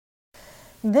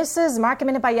This is Market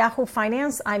Minute by Yahoo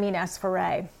Finance. I'm Ines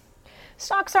Ferre.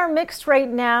 Stocks are mixed right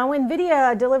now.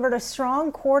 NVIDIA delivered a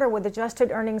strong quarter with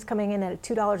adjusted earnings coming in at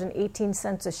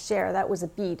 $2.18 a share. That was a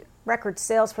beat. Record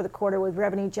sales for the quarter with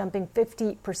revenue jumping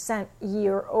 50%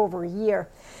 year over year.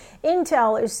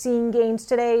 Intel is seeing gains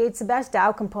today. It's the best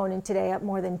Dow component today, up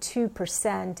more than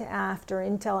 2% after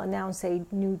Intel announced a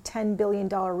new $10 billion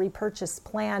repurchase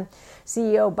plan.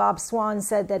 CEO Bob Swan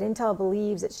said that Intel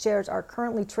believes its shares are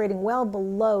currently trading well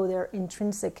below their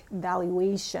intrinsic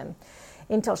valuation.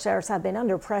 Intel shares have been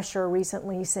under pressure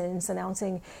recently since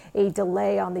announcing a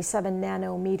delay on the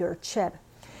 7-nanometer chip.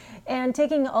 And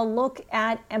taking a look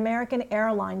at American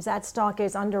Airlines, that stock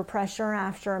is under pressure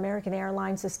after American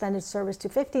Airlines suspended service to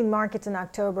 15 markets in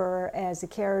October as the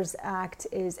CARES Act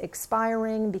is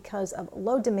expiring because of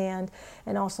low demand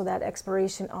and also that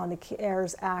expiration on the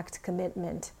CARES Act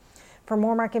commitment. For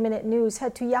more Market Minute news,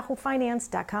 head to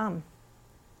yahoofinance.com.